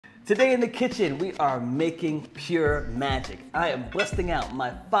Today in the kitchen, we are making pure magic. I am busting out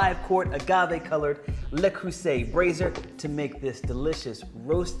my 5-quart agave-colored Le Creuset Braiser to make this delicious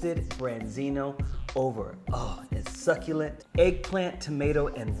roasted Branzino over. Oh, it's succulent eggplant, tomato,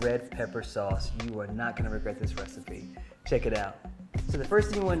 and red pepper sauce. You are not gonna regret this recipe. Check it out. So the first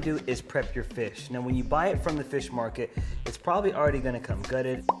thing you want to do is prep your fish. Now when you buy it from the fish market, it's probably already gonna come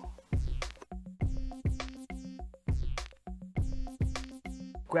gutted.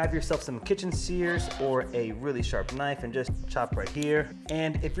 Grab yourself some kitchen shears or a really sharp knife and just chop right here.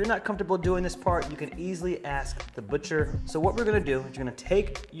 And if you're not comfortable doing this part, you can easily ask the butcher. So what we're gonna do is you're gonna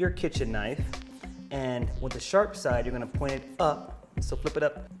take your kitchen knife and with the sharp side, you're gonna point it up. So flip it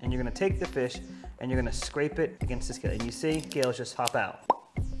up and you're gonna take the fish and you're gonna scrape it against the scale. And you see, scales just hop out.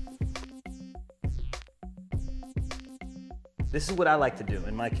 This is what I like to do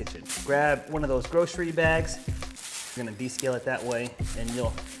in my kitchen. Grab one of those grocery bags. You're gonna descale it that way and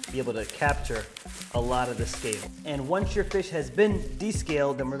you'll be able to capture a lot of the scale. And once your fish has been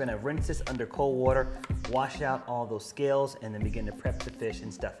descaled, then we're gonna rinse this under cold water, wash out all those scales, and then begin to prep the fish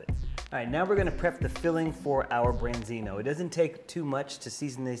and stuff it. All right, now we're gonna prep the filling for our Branzino. It doesn't take too much to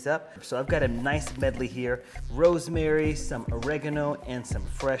season these up. So I've got a nice medley here. Rosemary, some oregano, and some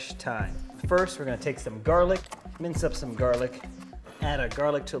fresh thyme. First, we're gonna take some garlic, mince up some garlic, add our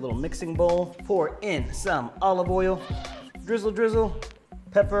garlic to a little mixing bowl, pour in some olive oil, drizzle,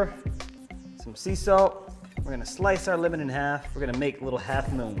 pepper, some sea salt. We're gonna slice our lemon in half. We're gonna make little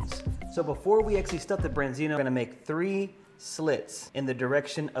half moons. So before we actually stuff the Branzino, we're gonna make 3 slits in the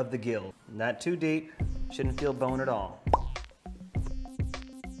direction of the gill. Not too deep, shouldn't feel bone at all.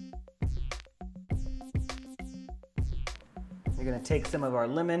 You're gonna take some of our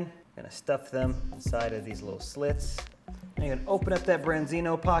lemon, gonna stuff them inside of these little slits. And you're gonna open up that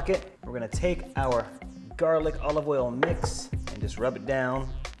Branzino pocket. We're gonna take our garlic olive oil mix and just rub it down.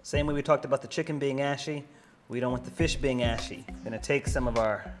 Same way we talked about the chicken being ashy, we don't want the fish being ashy. Gonna take some of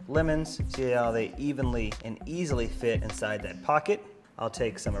our lemons, see how they evenly and easily fit inside that pocket. I'll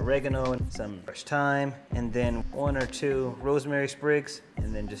take some oregano and some fresh thyme, and then 1 or 2 rosemary sprigs,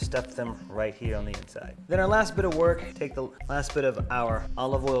 and then just stuff them right here on the inside. Then our last bit of work, take the last bit of our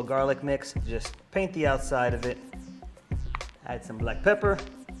olive oil garlic mix, just paint the outside of it, add some black pepper,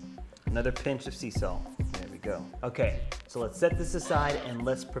 another pinch of sea salt. There we go. Okay, so let's set this aside and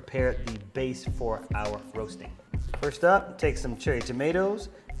let's prepare the base for our roasting. First up, take some cherry tomatoes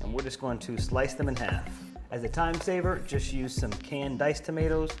and we're just going to slice them in half. As a time saver, just use some canned diced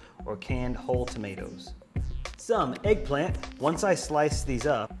tomatoes or canned whole tomatoes. Some eggplant. Once I slice these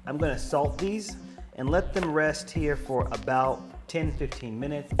up, I'm gonna salt these and let them rest here for about 10-15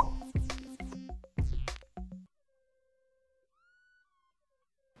 minutes.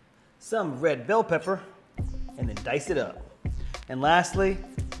 Some red bell pepper, and then dice it up. And lastly,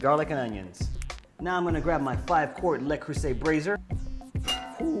 garlic and onions. Now I'm gonna grab my 5-quart Le Creuset Braiser.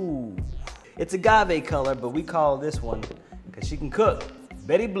 Ooh, it's agave color, but we call this one, because she can cook,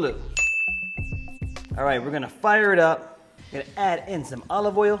 Betty Blue. All right, we're gonna fire it up. Gonna add in some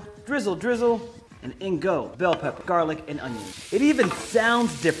olive oil, drizzle, and in go bell pepper, garlic, and onion. It even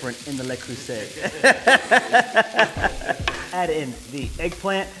sounds different in the Le Creuset. Add in the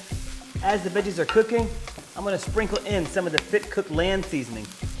eggplant. As the veggies are cooking, I'm gonna sprinkle in some of the Fit Cook land seasoning.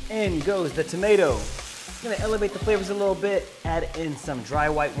 In goes the tomato. I'm gonna elevate the flavors a little bit, add in some dry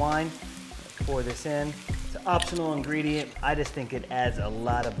white wine. Pour this in. It's an optional ingredient. I just think it adds a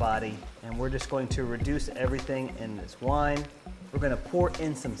lot of body. And we're just going to reduce everything in this wine. We're gonna pour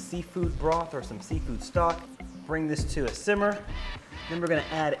in some seafood broth or some seafood stock. Bring this to a simmer. Then we're gonna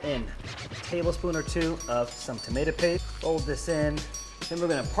add in a tablespoon or 2 of some tomato paste. Fold this in. Then we're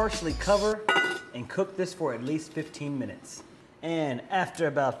gonna partially cover and cook this for at least 15 minutes. And after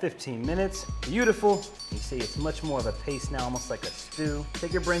about 15 minutes, beautiful. You see it's much more of a paste now, almost like a stew.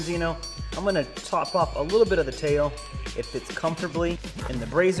 Take your Branzino. I'm gonna top off a little bit of the tail. It fits comfortably in the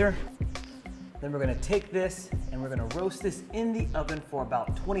braiser. Then we're gonna take this and we're gonna roast this in the oven for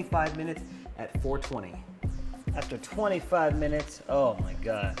about 25 minutes at 420. After 25 minutes, oh my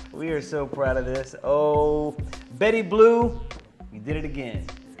God, we are so proud of this. Oh, Betty Blue, we did it again.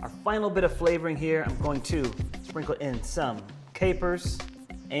 Our final bit of flavoring here, I'm going to sprinkle in some capers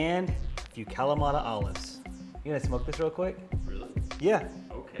and a few Kalamata olives. You gonna smoke this real quick? Really? Yeah.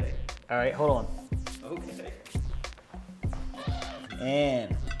 Okay. All right, hold on. Okay.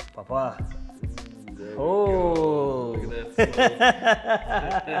 And, papa. There Oh. we go. Look at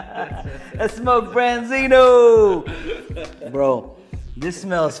that smoke. A smoked Branzino. Bro, this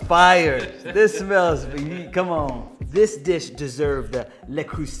smells fire. This smells, come on. This dish deserved the Le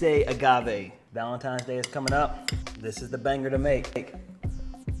Creuset Agave. Valentine's Day is coming up. This is the banger to make.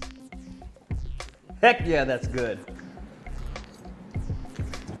 Heck yeah, that's good.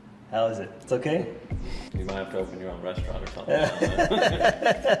 How is it? It's okay? You might have to open your own restaurant or something.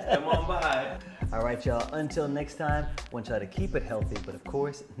 Come on by. All right, y'all. Until next time, I want y'all to keep it healthy, but of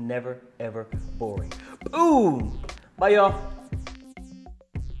course, never, ever boring. Boom! Bye, y'all.